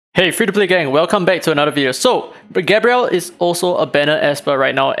Hey free-to-play gang, welcome back to another video. So, Gabrielle is also a banner Esper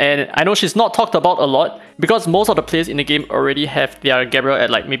right now, and I know she's not talked about a lot because most of the players in the game already have their Gabrielle at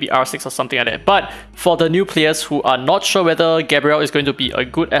like maybe R6 or something like that. But for the new players who are not sure whether Gabrielle is going to be a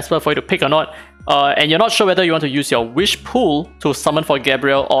good Esper for you to pick or not, and you're not sure whether you want to use your wish pool to summon for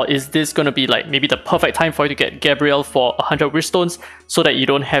Gabrielle, or is this going to be like maybe the perfect time for you to get Gabrielle for 100 wish stones so that you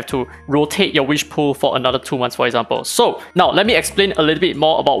don't have to rotate your wish pool for another 2 months, for example. So now let me explain a little bit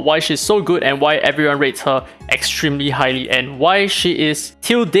more about why she's so good and why everyone rates her extremely highly and why she is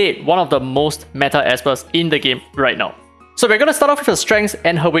till date one of the most meta Espers in the game right now. So we're going to start off with her strengths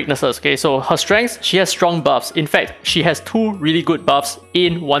and her weaknesses. Okay, so her strengths, she has strong buffs. In fact, she has 2 really good buffs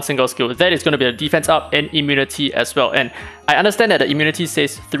in one single skill. That is going to be a defense up and immunity as well. And I understand that the immunity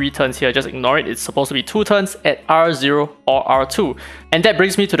says 3 turns here, just ignore it. It's supposed to be 2 turns at R0 or R2. And that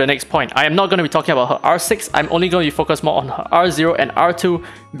brings me to the next point. I am not going to be talking about her R6. I'm only going to be focused more on her R0 and R2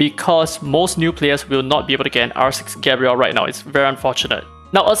 because most new players will not be able to get an R6 Gabrielle right now. It's very unfortunate.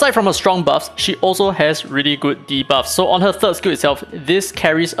 Now, aside from her strong buffs, she also has really good debuffs. So on her third skill itself, this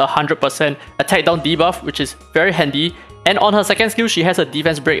carries a 100% attack down debuff, which is very handy. And on her second skill, she has a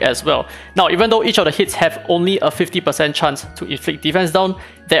defense break as well. Now, even though each of the hits have only a 50% chance to inflict defense down,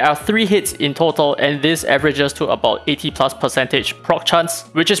 there are 3 hits in total, and this averages to about 80+% proc chance,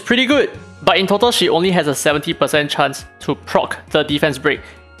 which is pretty good. But in total, she only has a 70% chance to proc the defense break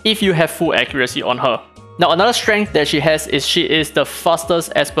if you have full accuracy on her. Now, another strength that she has is she is the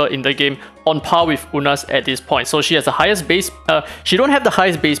fastest Esper in the game, on par with Una's at this point. So she has the highest base, she don't have the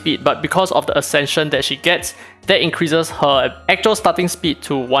highest base speed, but because of the ascension that she gets, that increases her actual starting speed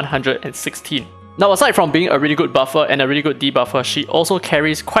to 116. Now, aside from being a really good buffer and a really good debuffer, she also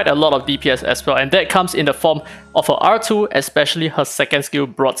carries quite a lot of DPS as well, and that comes in the form of her R2, especially her second skill,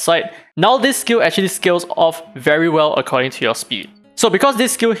 Broadside. Now, this skill actually scales off very well according to your speed. So because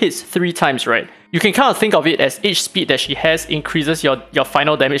this skill hits 3 times, right, you can kind of think of it as each speed that she has increases your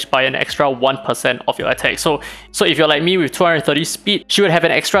final damage by an extra 1% of your attack. So if you're like me with 230 speed, she would have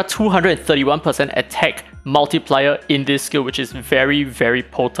an extra 231% attack multiplier in this skill, which is very, very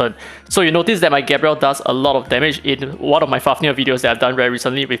potent. So you notice that my Gabrielle does a lot of damage in one of my Fafnir videos that I've done very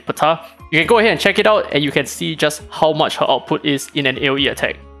recently with Pata. You can go ahead and check it out and you can see just how much her output is in an AoE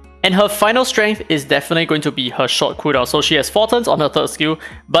attack. And her final strength is definitely going to be her short cooldown. So she has 4 turns on her third skill,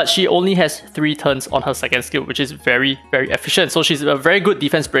 but she only has 3 turns on her second skill, which is very, very efficient. So she's a very good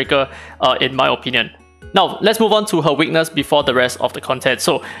defense breaker in my opinion. Now, let's move on to her weakness before the rest of the content.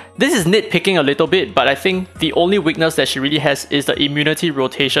 So this is nitpicking a little bit, but I think the only weakness that she really has is the immunity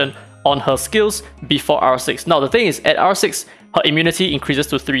rotation on her skills before R6. Now, the thing is, at R6, her immunity increases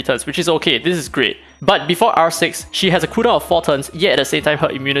to 3 turns, which is okay, this is great. But before R6, she has a cooldown of 4 turns, yet at the same time her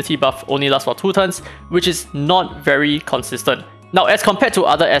immunity buff only lasts for 2 turns, which is not very consistent. Now, as compared to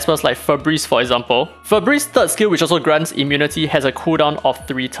other Espers like Fabrice, for example, Fabrice's third skill, which also grants immunity, has a cooldown of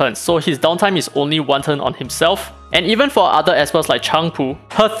 3 turns, so his downtime is only 1 turn on himself. And even for other Espers like Changpu,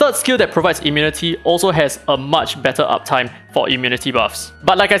 her third skill that provides immunity also has a much better uptime for immunity buffs.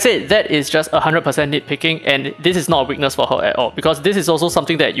 But like I said, that is just 100% nitpicking, and this is not a weakness for her at all, because this is also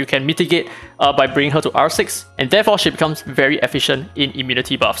something that you can mitigate by bringing her to R6, and therefore she becomes very efficient in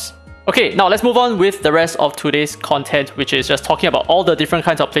immunity buffs. Okay, now let's move on with the rest of today's content, which is just talking about all the different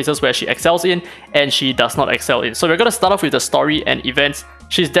kinds of places where she excels in and she does not excel in. So we're going to start off with the story and events.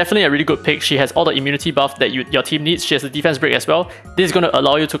 She's definitely a really good pick. She has all the immunity buff that your team needs. She has a defense break as well. This is going to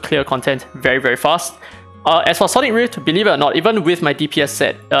allow you to clear content very, very fast. As for Sonic Rift, believe it or not, even with my DPS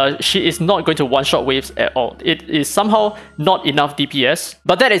set, she is not going to one-shot waves at all. It is somehow not enough DPS,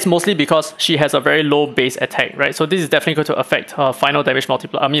 but that is mostly because she has a very low base attack, right? So this is definitely going to affect her final damage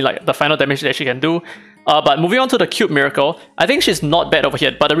multiplier. I mean, like the final damage that she can do. But moving on to the Cube Miracle, I think she's not bad over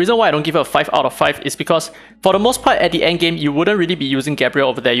here, but the reason why I don't give her a 5 out of 5 is because for the most part at the end game, you wouldn't really be using Gabrielle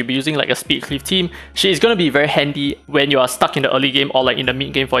over there. You'll be using like a speed cleave team. She is going to be very handy when you are stuck in the early game or like in the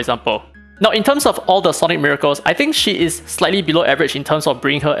mid game, for example. Now, in terms of all the Sonic Miracles, I think she is slightly below average in terms of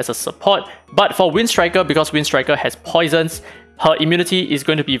bringing her as a support, but for Wind Striker, because Wind Striker has poisons, her immunity is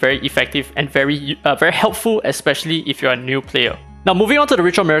going to be very effective and very helpful, especially if you're a new player. Now, moving on to the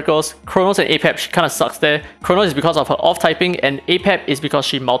Ritual Miracles, Chronos and Apep, she kind of sucks there. Chronos is because of her off-typing, and Apep is because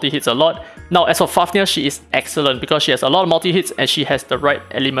she multi-hits a lot. Now, as for Fafnir, she is excellent because she has a lot of multi-hits and she has the right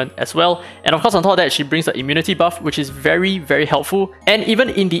element as well. And of course, on top of that, she brings the immunity buff, which is very, very helpful. And even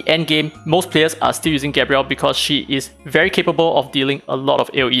in the end game, most players are still using Gabrielle because she is very capable of dealing a lot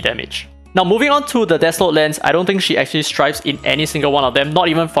of AoE damage. Now moving on to the Dislyte lens, I don't think she actually strives in any single one of them, not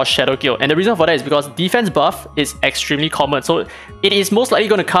even for Shadow Gale. And the reason for that is because defense buff is extremely common. So it is most likely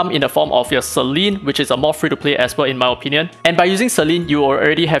going to come in the form of your Celine, which is a more free-to-play Esper in my opinion. And by using Celine, you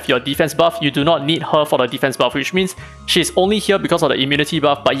already have your defense buff. You do not need her for the defense buff, which means she's only here because of the immunity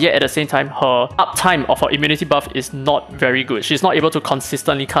buff, but yet at the same time, her uptime of her immunity buff is not very good. She's not able to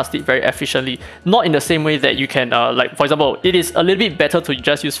consistently cast it very efficiently. Not in the same way that you can, like for example, it is a little bit better to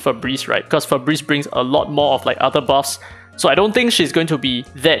just use Fabrice, right? Because Fabrice brings a lot more of like other buffs. So I don't think she's going to be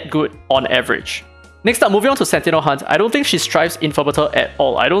that good on average. Next up, moving on to Sentinel Hunt, I don't think she strives in Ferbeter at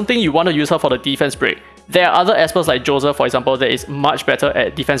all. I don't think you want to use her for the defense break. There are other Espers like Joseph, for example, that is much better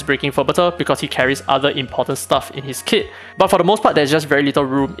at defense breaking Ferbeter because he carries other important stuff in his kit. But for the most part, there's just very little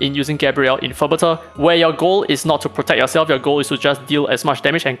room in using Gabrielle in Ferbeter, where your goal is not to protect yourself, your goal is to just deal as much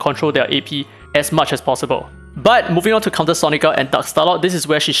damage and control their AP as much as possible. But moving on to Counter Sonica and Dark Starlord, this is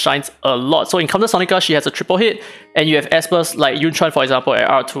where she shines a lot. So in Counter Sonica, she has a triple hit, and you have Espers like Yuntran, for example, at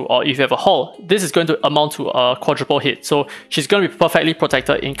R2, or if you have a Hall, this is going to amount to a quadruple hit. So she's going to be perfectly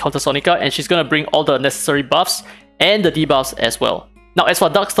protected in Counter Sonica, and she's going to bring all the necessary buffs and the debuffs as well. Now as for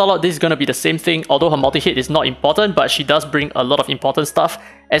Dark Starlord, this is going to be the same thing, although her multi-hit is not important, but she does bring a lot of important stuff,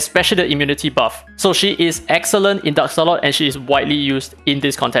 especially the immunity buff. So she is excellent in Dark Starlord, and she is widely used in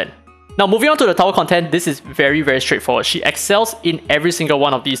this content. Now moving on to the tower content, this is very straightforward. She excels in every single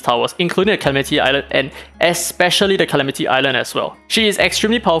one of these towers, including the Calamity Island and especially the Calamity Island as well. She is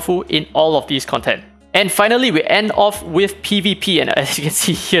extremely powerful in all of these content. And finally, we end off with PvP, and as you can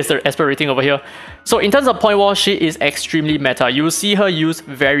see, here's the Esper rating over here. So in terms of point wall, she is extremely meta. You will see her used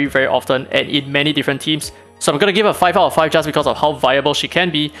very often and in many different teams. So I'm going to give her 5 out of 5 just because of how viable she can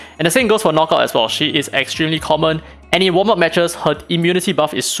be. And the same goes for Knockout as well. She is extremely common. And in warm-up matches, her immunity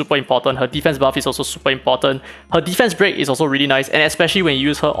buff is super important. Her defense buff is also super important. Her defense break is also really nice, and especially when you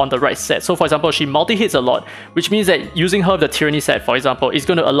use her on the right set. So for example, she multi-hits a lot, which means that using her with the Tyranny set, for example, is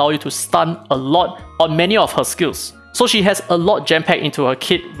going to allow you to stun a lot on many of her skills. So she has a lot jam-packed into her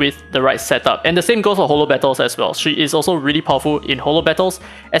kit with the right setup. And the same goes for holo battles as well. She is also really powerful in holo battles,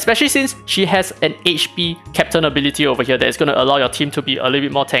 especially since she has an HP captain ability over here that is going to allow your team to be a little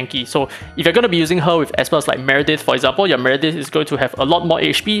bit more tanky. So if you're going to be using her with Espers like Meredith, for example, your Meredith is going to have a lot more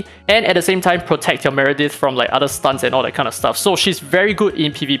HP and at the same time protect your Meredith from like other stuns and all that kind of stuff. So she's very good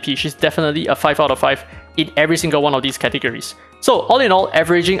in PvP. She's definitely a 5 out of 5 in every single one of these categories. So all in all,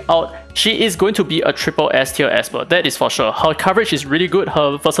 averaging out, she is going to be a triple S tier Esper, that is for sure. Her coverage is really good,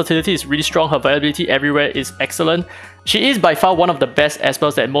 her versatility is really strong, her viability everywhere is excellent. She is by far one of the best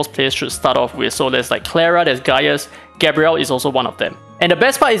Espers that most players should start off with. So there's like Clara, there's Gaius, Gabrielle is also one of them. And the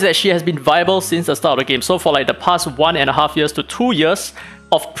best part is that she has been viable since the start of the game. So for like the past 1.5 years to 2 years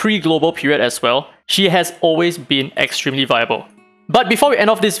of pre-global period as well, she has always been extremely viable. But before we end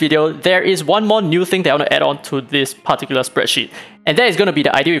off this video, there is one more new thing that I want to add on to this particular spreadsheet. And that is going to be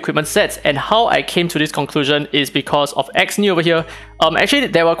the ideal equipment sets. And how I came to this conclusion is because of Xnee over here. Actually,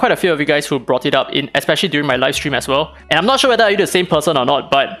 there were quite a few of you guys who brought it up, especially during my live stream as well. And I'm not sure whether you're the same person or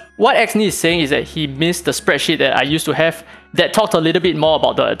not, but what Xnee is saying is that he missed the spreadsheet that I used to have that talked a little bit more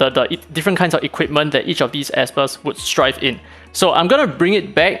about the different kinds of equipment that each of these Espers would strive in. So I'm going to bring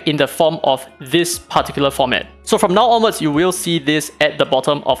it back in the form of this particular format. So from now onwards, you will see this at the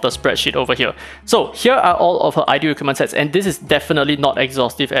bottom of the spreadsheet over here. So here are all of her ideal equipment sets, and this is definitely not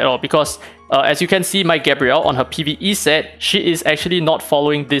exhaustive at all because as you can see, my Gabrielle on her PvE set, she is actually not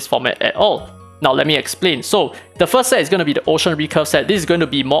following this format at all. Now let me explain. So the first set is going to be the Ocean Recurve set. This is going to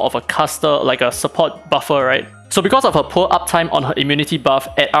be more of a caster, like a support buffer, right? So because of her poor uptime on her immunity buff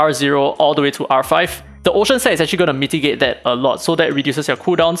at R0 all the way to R5, the Ocean set is actually going to mitigate that a lot, so that reduces your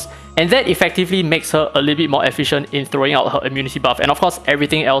cooldowns, and that effectively makes her a little bit more efficient in throwing out her immunity buff, and of course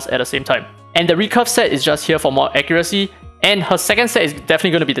everything else at the same time. And the Recurve set is just here for more accuracy, and her second set is definitely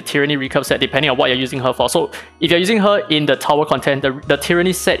going to be the Tyranny Recurve set, depending on what you're using her for. So if you're using her in the tower content, the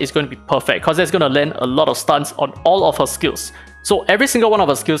Tyranny set is going to be perfect, because that's going to land a lot of stuns on all of her skills. So every single one of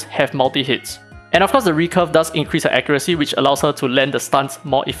her skills have multi-hits. And of course, the Recurve does increase her accuracy, which allows her to land the stuns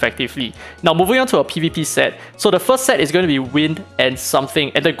more effectively. Now, moving on to a PvP set. So the first set is going to be Wind and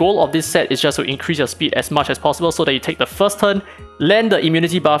Something. And the goal of this set is just to increase your speed as much as possible so that you take the first turn, land the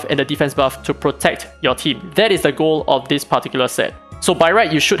immunity buff and the defense buff to protect your team. That is the goal of this particular set. So by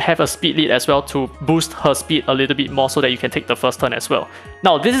right, you should have a speed lead as well to boost her speed a little bit more so that you can take the first turn as well.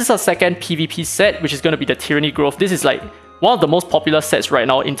 Now, this is a second PvP set, which is going to be the Tyranny Growth. This is like one of the most popular sets right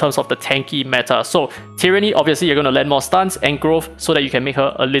now in terms of the tanky meta. So Tyranny, obviously you're going to land more stuns, and Growth so that you can make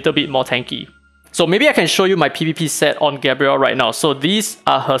her a little bit more tanky. So maybe I can show you my PvP set on Gabrielle right now. So these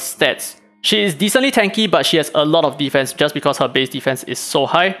are her stats. She is decently tanky, but she has a lot of defense just because her base defense is so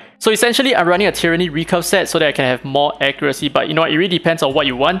high. So essentially, I'm running a Tyranny recurve set so that I can have more accuracy, but you know what, it really depends on what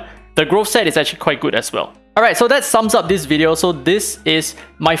you want. The growth set is actually quite good as well. Alright, so that sums up this video. So this is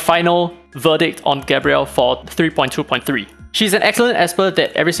my final verdict on Gabrielle for 3.2.3. She's an excellent Esper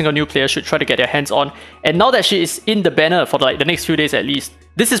that every single new player should try to get their hands on, and now that she is in the banner for like the next few days at least,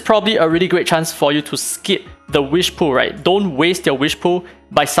 this is probably a really great chance for you to skip the wish pool, right? Don't waste your wish pool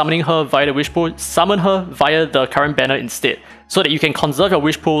by summoning her via the wish pool. Summon her via the current banner instead, so that you can conserve your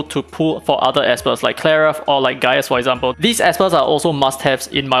wish pool to pull for other Espers like Clara or like Gaius, for example. These Espers are also must-haves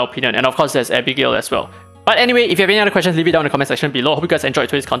in my opinion, and of course there's Abigail as well. But anyway, if you have any other questions, leave it down in the comment section below. Hope you guys enjoyed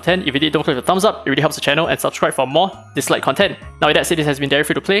today's content. If you did, don't forget to thumbs up. It really helps the channel, and subscribe for more Dislyte content. Now with that said, this has been Derry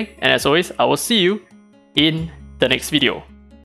Free to Play, and as always, I will see you in the next video.